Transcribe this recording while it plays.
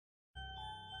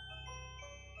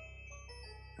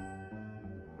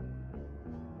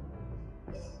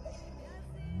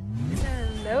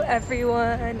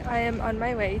everyone, I am on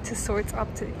my way to Swords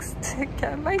Optics to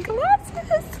get my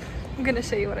glasses. I'm gonna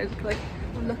show you what I look like.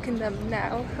 I'm looking them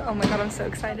now. Oh my god, I'm so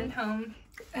excited. Home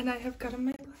and I have gotten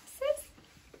my glasses.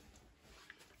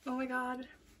 Oh my god,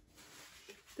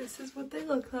 this is what they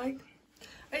look like.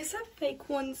 I used to have fake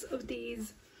ones of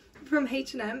these from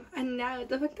H&M, and now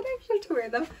the fact that I actually have to wear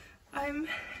them, I'm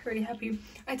really happy.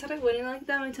 I thought I wouldn't like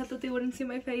them. I thought that they wouldn't see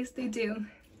my face. They do.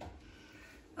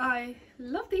 I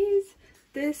love these.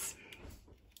 This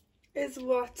is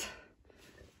what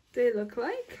they look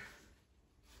like.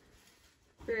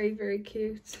 Very, very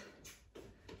cute.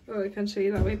 Oh, I can't show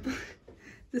you that way, but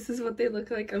this is what they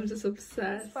look like. I'm just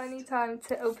obsessed. It's finally time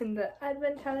to open the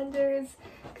advent calendars,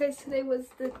 because today was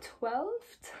the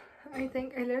 12th, I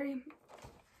think.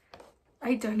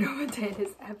 I don't know what day it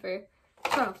is ever.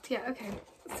 12th, yeah, okay.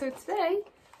 So today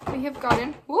we have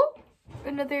gotten, whoop,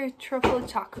 another truffle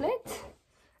chocolate.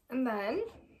 And then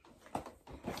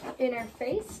in our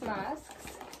face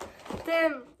masks,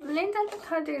 the Lindt advent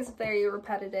calendar is very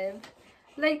repetitive.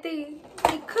 Like they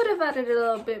could have added a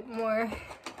little bit more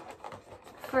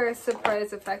for a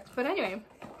surprise effect. But anyway,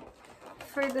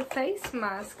 for the face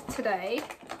mask today,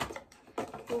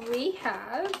 we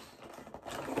have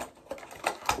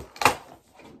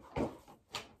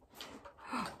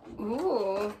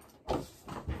ooh,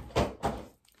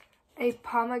 a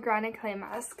pomegranate clay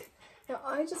mask. Now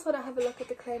I just want to have a look at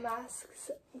the clay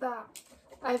masks that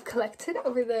I've collected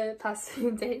over the past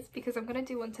few days, because I'm going to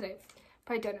do one today.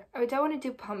 But I don't want to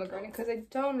do pomegranate because I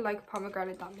don't like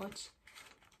pomegranate that much.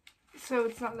 So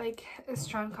it's not like a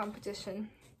strong competition.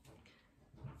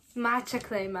 Matcha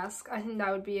clay mask, I think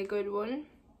that would be a good one.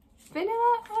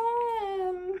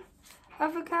 Vanilla,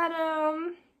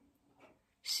 avocado,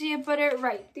 shea butter.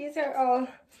 Right, these are all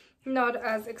not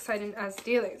as exciting as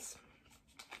the others.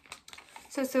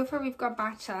 So far we've got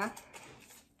matcha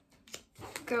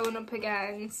going up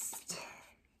against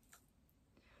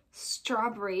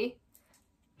strawberry.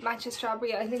 Matcha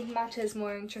strawberry, I think matcha is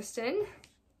more interesting.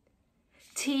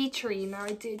 Tea tree, now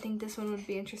I do think this one would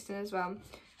be interesting as well.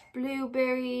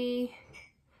 Blueberry,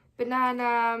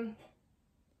 banana,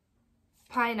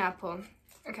 pineapple.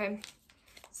 Okay,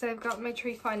 so I've got my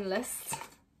 3 finalists.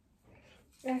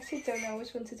 I actually don't know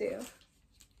which one to do.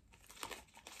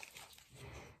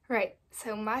 Right,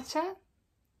 so matcha,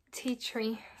 tea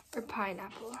tree, or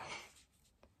pineapple.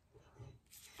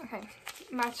 Okay,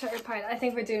 matcha or pineapple. I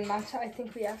think we're doing matcha. I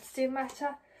think we have to do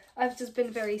matcha. I've just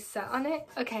been very set on it.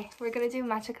 Okay, we're going to do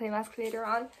matcha clay mask later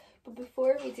on. But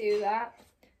before we do that,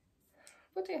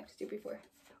 what do I have to do before?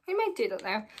 We might do that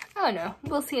now. I don't know.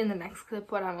 We'll see in the next clip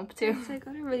what I'm up to. So I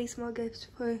got a really small gift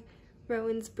for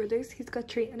Rowan's brothers. He's got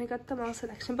 3, and I got them all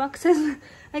selection boxes.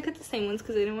 I got the same ones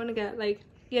because I didn't want to get, like,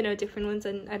 you know, different ones,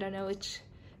 and I don't know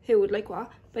who would like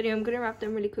what. But anyway, I'm going to wrap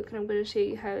them really quick, and I'm going to show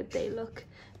you how they look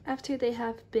after they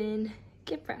have been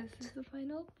gift wrapped. This is the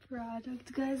final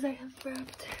product, guys. I have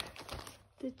wrapped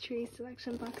the 3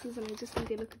 selection boxes, and I just think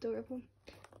they look adorable.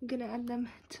 I'm going to add them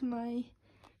to my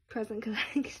present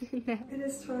collection now. It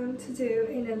is time to do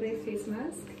another face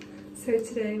mask. So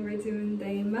today we're doing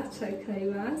the matcha clay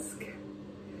mask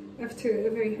after a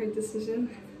very hard decision.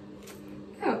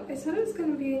 Oh, I thought it was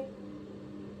going to be,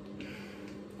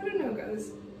 I don't know,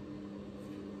 guys.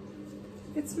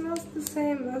 It smells the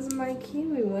same as my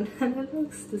kiwi one, and it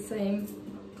looks the same.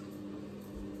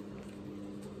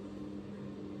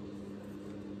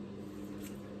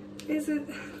 Is it?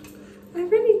 I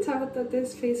really thought that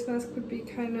this face mask would be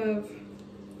kind of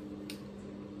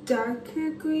darker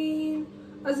green,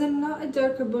 as in not a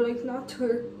darker, but like not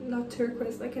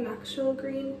turquoise, like an actual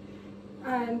green,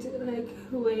 and like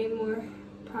way more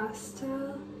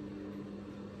pastel.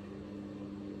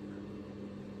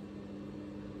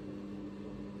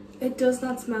 It does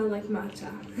not smell like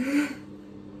matcha.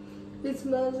 It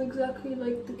smells exactly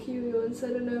like the kiwi one, so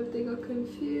I don't know if they got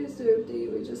confused or if they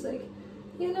were just like,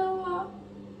 you know what?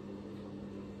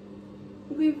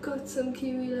 We've got some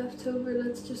kiwi left over,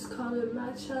 let's just call it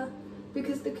matcha.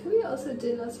 Because the kiwi also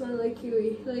did not smell like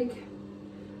kiwi. Like,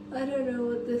 I don't know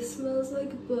what this smells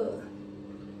like, but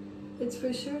it's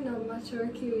for sure not matcha or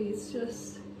kiwi. It's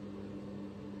just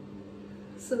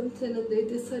something, and they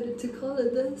decided to call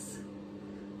it this.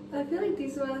 I feel like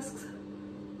these masks,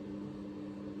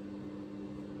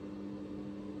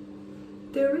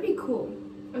 they're really cool,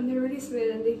 and they're really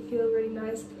smooth, and they feel really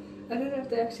nice. I don't know if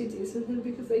they actually do something,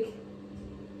 because like,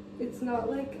 it's not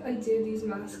like I do these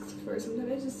masks for something,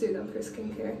 I just do them for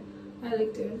skincare. I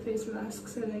like doing face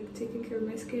masks, and like taking care of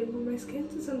my skin, but my skin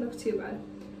doesn't look too bad.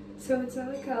 So it's not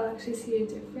like I'll actually see a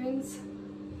difference.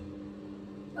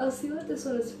 I'll see what this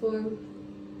one is for.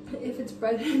 If it's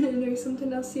brightening or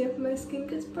something, I'll see if my skin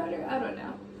gets brighter. I don't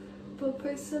know. But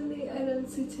personally, I don't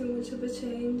see too much of a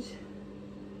change.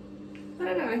 I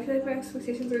don't know, I feel like my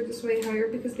expectations are just way higher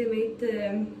because they made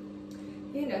the,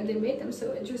 you know, they made them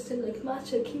so interesting, like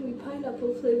matcha, kiwi,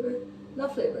 pineapple flavor.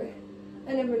 Not flavor,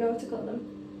 I never know what to call them.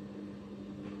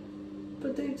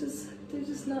 But they're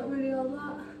just not really all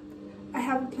that. I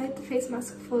have applied the face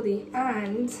mask fully,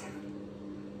 and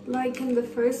like in the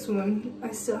first one,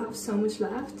 I still have so much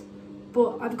left,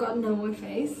 but I've got no more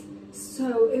face.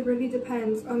 So it really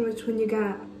depends on which one you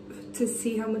get to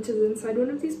see how much is inside one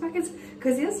of these packets.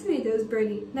 Because yesterday there was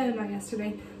barely, no, not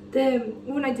yesterday, the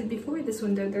one I did before this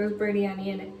one though, there was barely any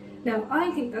in it. Now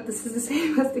I think that this is the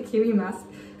same as the kiwi mask,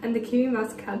 and the kiwi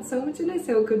mask had so much in it,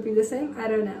 so it could be the same. I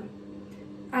don't know.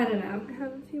 I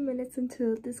have a few minutes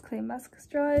until this clay mask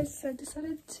dries, so I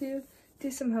decided to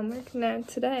do some homework. Now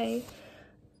today,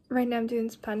 right now I'm doing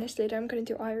Spanish, later I'm going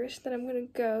to do Irish, then I'm going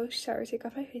to go shower, take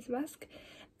off my face mask,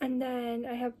 and then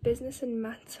I have business and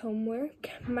maths homework.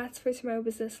 Maths for tomorrow,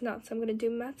 business not, so I'm going to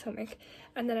do maths homework,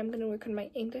 and then I'm going to work on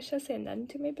my English essay and then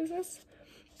do my business.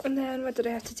 And then what did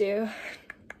I have to do?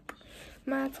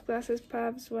 Maths, classes,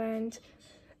 Pabs went,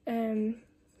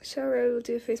 shower, we'll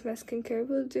do face mask, skincare,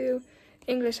 we'll do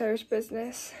English, Irish,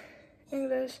 business,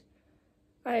 English,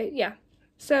 yeah.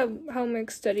 So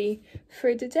homework study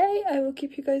for the day. I will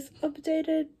keep you guys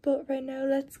updated, but right now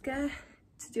let's get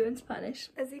to doing Spanish.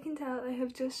 As you can tell, I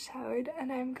have just showered,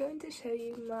 and I'm going to show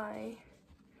you my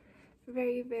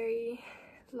very, very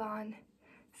long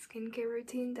skincare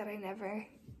routine that I never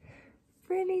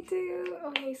really do,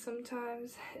 only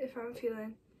sometimes if I'm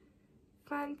feeling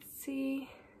fancy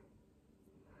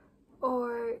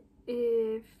or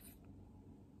if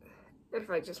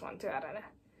I just want to, I don't know.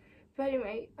 But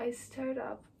anyway, I start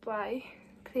off by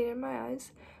cleaning my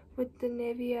eyes with the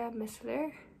Nivea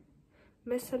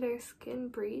Micellar Skin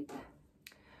Breathe.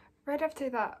 Right after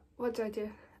that, what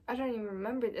do? I don't even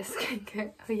remember this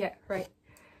skincare. Oh yeah, right.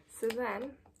 So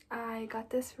then, I got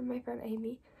this from my friend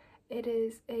Amy. It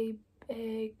is a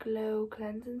glow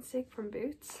cleansing stick from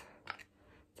Boots.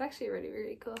 It's actually really,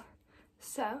 really cool.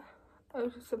 So, I'll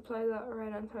just apply that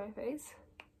right onto my face.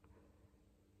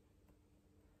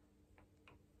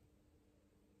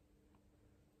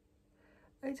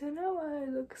 I don't know why I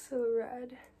look so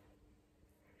red.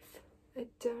 I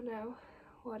don't know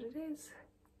what it is.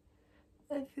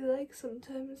 I feel like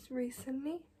sometimes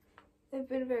recently I've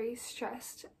been very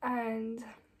stressed, and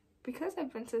because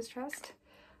I've been so stressed,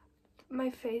 my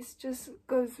face just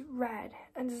goes red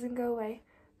and doesn't go away.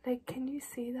 Like, can you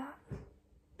see that?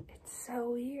 It's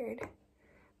so weird.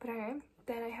 But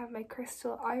then I have my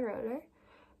crystal eye roller,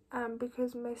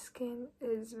 because my skin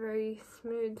is very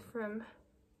smooth from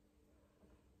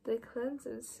the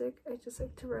cleansing stick, I just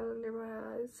like to roll under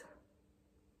my eyes.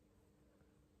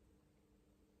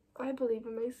 I believe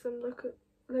it makes them look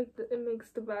like it makes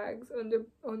the bags under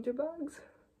eye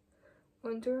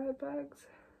bags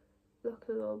look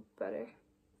a little better.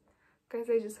 Guys,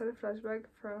 I just had a flashback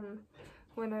from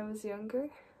when I was younger.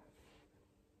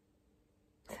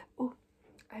 Oh,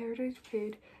 I ordered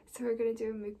food, so we're gonna do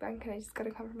a mukbang, and I just got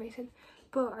a confirmation.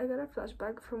 But I got a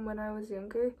flashback from when I was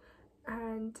younger,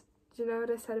 and do you know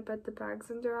what I said about the bags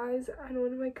under eyes? And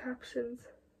one of my captions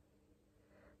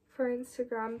for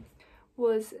Instagram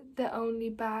was, the only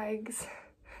bags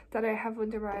that I have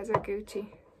under my eyes are Gucci.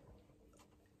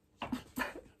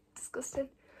 Disgusting.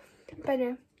 But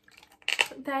no.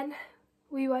 Then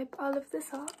we wipe all of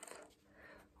this off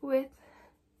with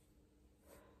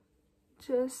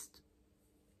just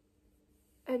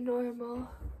a normal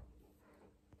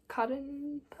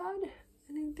cotton pad,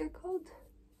 I think they're called.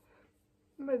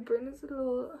 My brain is a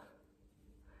little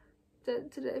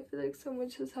dead today. I feel like so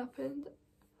much has happened,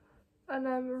 and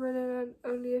I'm running on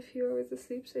only a few hours of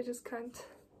sleep, so I just can't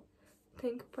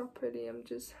think properly. I'm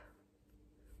just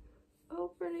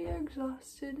overly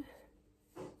exhausted.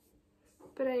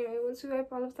 But anyway, once we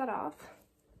wipe all of that off,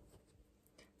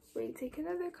 we take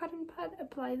another cotton pad,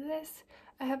 apply this.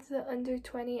 I have the Under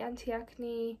 20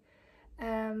 Anti-Acne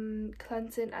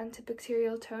Cleansing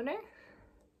Antibacterial Toner,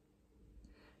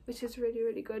 which is really,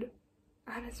 really good,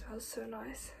 and it smells so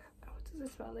nice. What does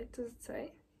it smell like? Does it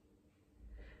say?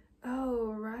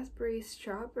 Oh, raspberry,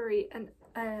 strawberry, and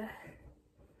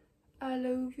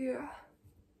aloe vera.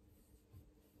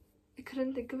 I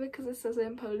couldn't think of it because it says it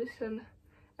in Polish, and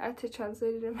I had to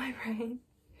translate it in my brain.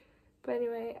 But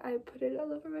anyway, I put it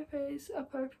all over my face.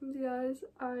 Apart from the eyes,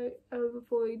 I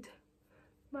avoid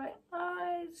my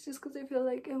eyes just because I feel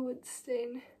like it would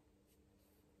stain.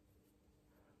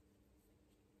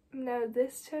 Now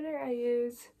this toner I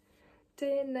use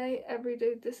day and night, every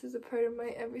day. This is a part of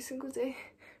my every single day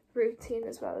routine,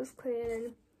 as well as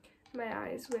cleaning my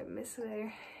eyes with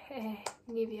micellar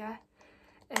Nivea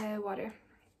water.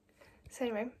 So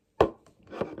anyway,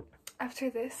 after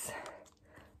this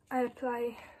I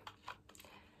apply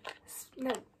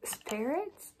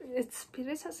spirits. It's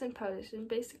spiritus in Polish, and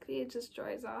basically it just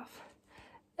dries off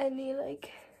any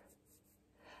like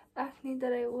acne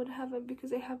that I would have, and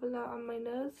because I have a lot on my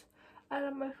nose and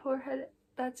on my forehead,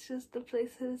 that's just the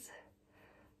places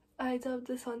I dab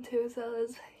this onto, as well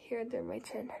as here under my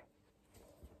chin.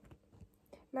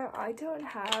 Now, I don't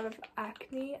have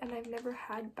acne, and I've never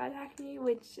had bad acne,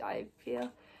 which I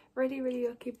feel really, really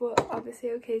lucky, but obviously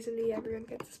occasionally everyone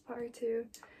gets a spot or two.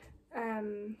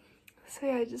 So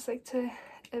yeah, I just like to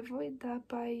avoid that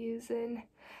by using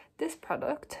this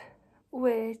product,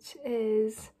 which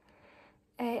is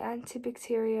a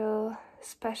antibacterial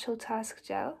special task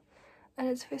gel, and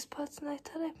it's for spots, and I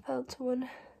thought I felt one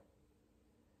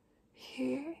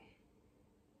here.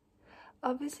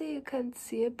 Obviously you can't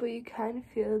see it, but you can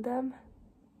feel them,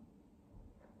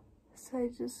 so I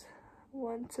just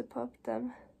want to pop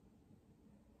them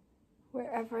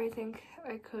wherever I think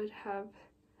I could have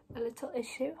a little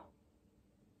issue.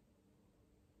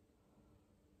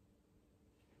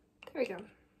 There we go.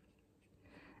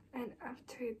 And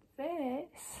after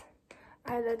this,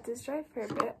 I let this dry for a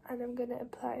bit, and I'm gonna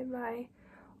apply my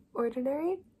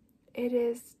Ordinary. It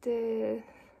is the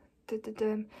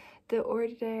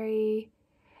Ordinary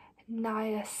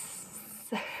niacinamide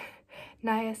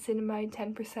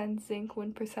 10%, zinc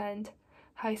 1%,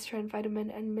 high strength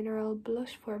vitamin and mineral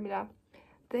blush formula.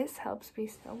 This helps me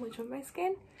so much with my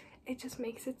skin. It just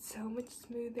makes it so much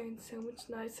smoother and so much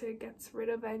nicer. It gets rid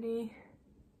of anything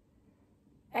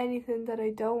that I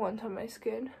don't want on my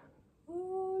skin.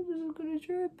 Oh, this is gonna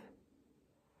drip.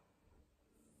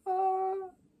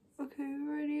 Oh, okay,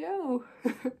 ready out.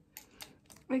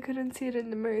 I couldn't see it in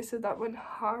the mirror, so that went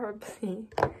horribly.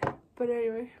 But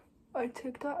anyway, I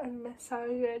took that and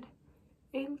massaged it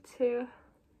into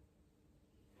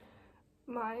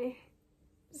my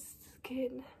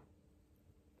skin.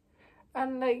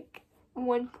 And like,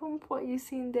 one pump, what you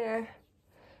seen there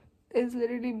is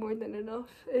literally more than enough.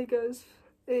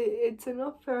 It's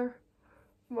enough for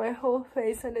my whole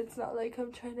face, and it's not like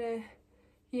I'm trying to,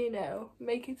 you know,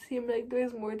 make it seem like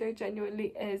there's more. There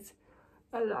genuinely is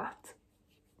a lot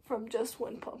from just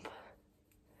one pump.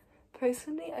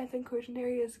 Personally, I think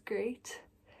Ordinary is great.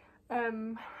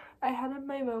 I had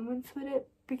my moments with it,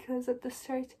 because at the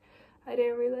start I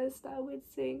didn't realize that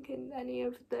with zinc and any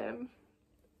of the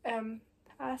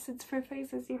acids for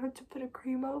faces you had to put a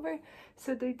cream over,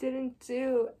 so they didn't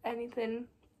do anything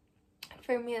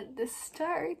for me at the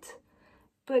start.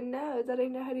 But now that I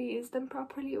know how to use them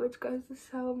properly, which guys is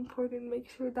so important, make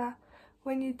sure that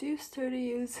when you do start to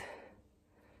use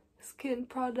skin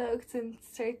products and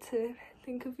start to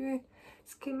think of your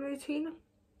skin routine,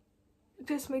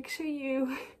 just make sure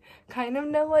you kind of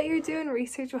know what you're doing,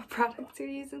 research what products you're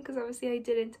using, because obviously I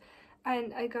didn't,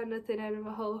 and I got nothing out of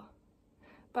a whole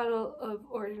bottle of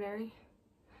Ordinary.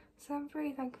 So I'm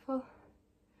very thankful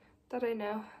that I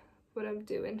know what I'm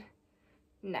doing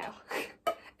now.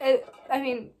 I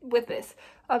mean, with this,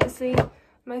 obviously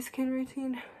my skin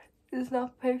routine is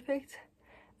not perfect,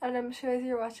 and I'm sure as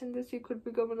you're watching this you could be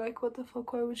going like, what the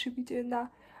fuck, why would she be doing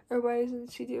that, or why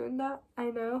isn't she doing that? I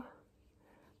know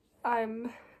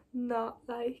I'm not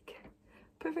like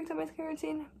perfect on my skin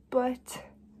routine, but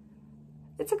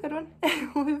it's a good one.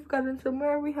 We've gotten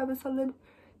somewhere. We have a solid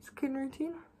skin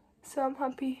routine, so I'm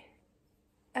happy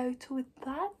out with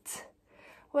that.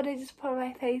 What I just put on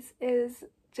my face is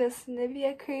just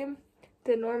Nivea cream,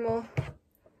 the normal,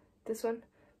 this one.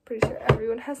 Pretty sure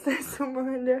everyone has this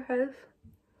somewhere in their house.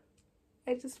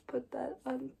 I just put that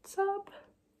on top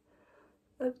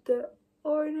of the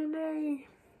Ordinary.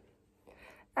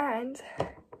 And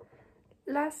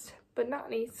last but not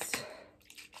least,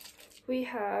 we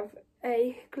have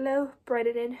a Glow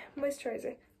Brightening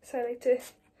Moisturizer. So I like to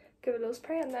give a little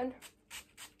spray and then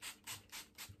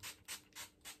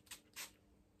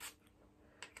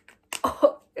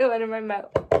it went in my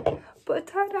mouth. But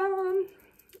ta-da!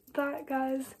 That,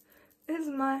 guys, is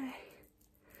my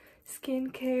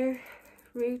skincare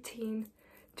routine.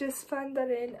 Just fan that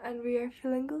in and we are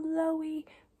feeling glowy,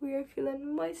 we are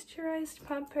feeling moisturized,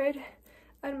 pampered,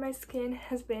 and my skin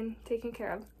has been taken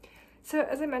care of. So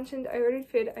as I mentioned, I ordered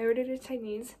food. I ordered it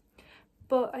Chinese,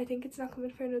 but I think it's not coming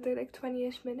for another like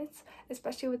 20-ish minutes,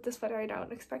 especially with this weather. I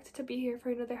don't expect it to be here for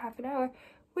another half an hour,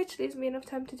 which leaves me enough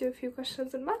time to do a few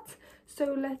questions and maths.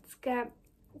 So let's get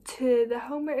to the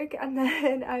homework, and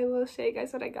then I will show you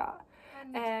guys what I got.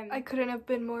 I couldn't have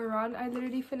been more wrong. I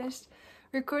literally finished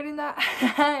recording that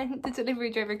and the delivery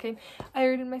driver came. I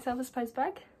ordered myself a spice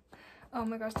bag. Oh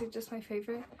my gosh, they're just my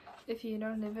favorite. If you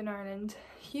don't live in Ireland,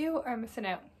 you are missing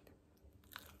out.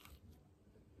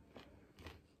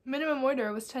 minimum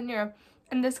order was €10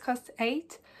 and this costs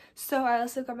 8. So I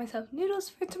also got myself noodles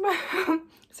for tomorrow.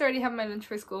 So I already have my lunch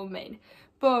for school made,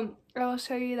 but I will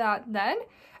show you that then.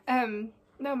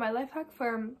 No, my life hack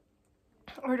for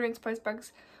ordering spice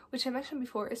bags, which I mentioned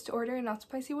before, is to order a not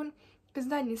spicy one, because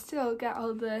then you still get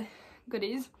all the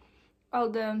goodies, all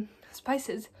the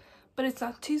spices, but it's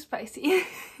not too spicy.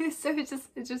 So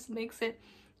it just makes it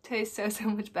taste so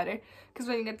much better, because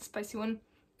when you get the spicy one,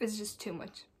 it's just too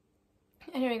much.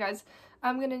 Anyway guys,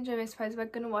 I'm gonna enjoy my spice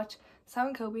bag. Gonna watch Sam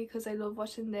and Kobe because I love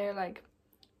watching their like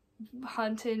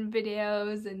hunting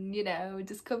videos and, you know,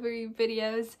 discovery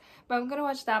videos, but I'm gonna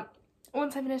watch that.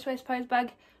 Once I finish my spice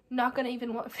bag, not gonna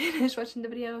even finish watching the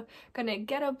video, gonna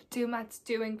get up, do maths,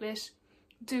 do English,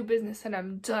 do business, and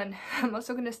I'm done. I'm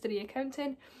also gonna study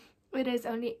accounting. It is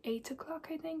only 8 o'clock,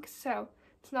 I think, so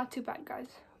it's not too bad, guys.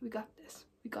 We got this.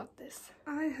 We got this.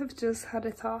 I have just had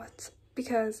a thought,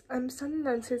 because I'm standing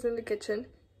downstairs in the kitchen.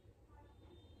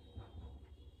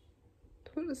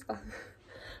 What was that?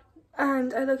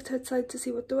 And I looked outside to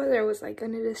see what the weather was like,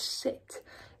 and it is shit.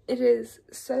 It is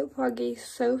so foggy,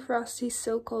 so frosty,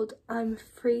 so cold. I'm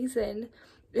freezing.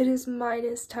 It is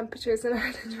minus temperatures in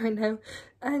Ireland right now.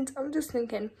 And I'm just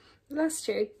thinking, last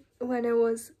year, when it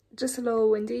was just a little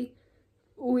windy,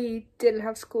 we didn't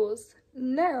have schools.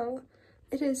 Now,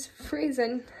 it is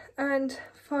freezing and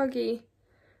foggy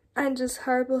and just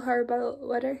horrible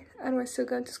weather, and we're still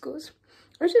going to schools.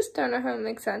 I just don't know how it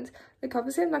makes sense. Like,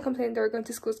 obviously I'm not complaining that we're going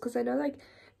to schools, because I know like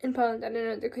in Poland and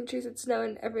in other countries it's snow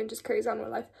and everyone just carries on with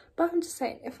life. But I'm just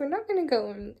saying, if we're not going to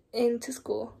go into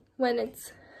school when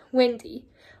it's windy,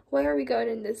 why are we going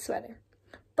in this sweater?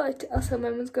 But also my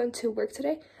mom's going to work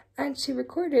today, and she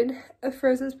recorded a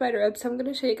frozen spider web, so I'm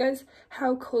going to show you guys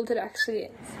how cold it actually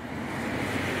is.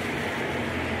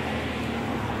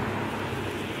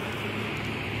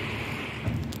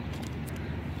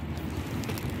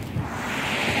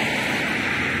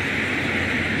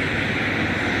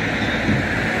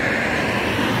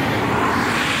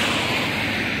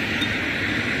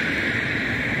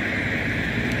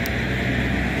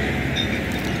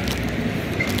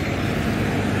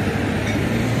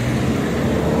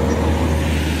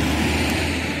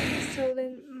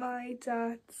 My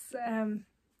dad's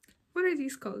what are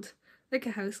these called, like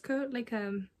a house coat, like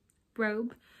a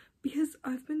robe, because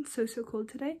I've been so cold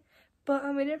today. But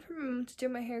I'm waiting for my mom to do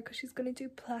my hair because she's gonna do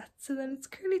plaits, so then it's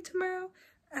curly tomorrow.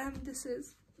 This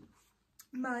is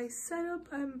my setup.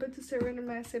 I'm about to start writing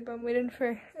my essay, but I'm waiting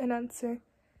for an answer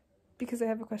because I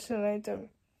have a question and I don't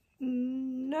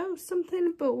know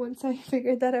something. But once I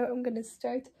figure that out, I'm gonna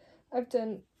start. I've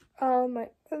done all my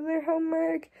other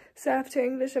homework, so after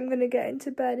English I'm gonna get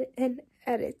into bed and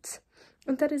edit.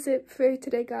 And that is it for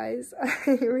today, guys.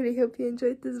 I really hope you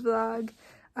enjoyed this vlog.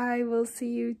 I will see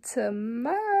you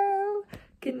tomorrow.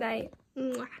 Good night.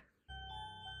 Mwah.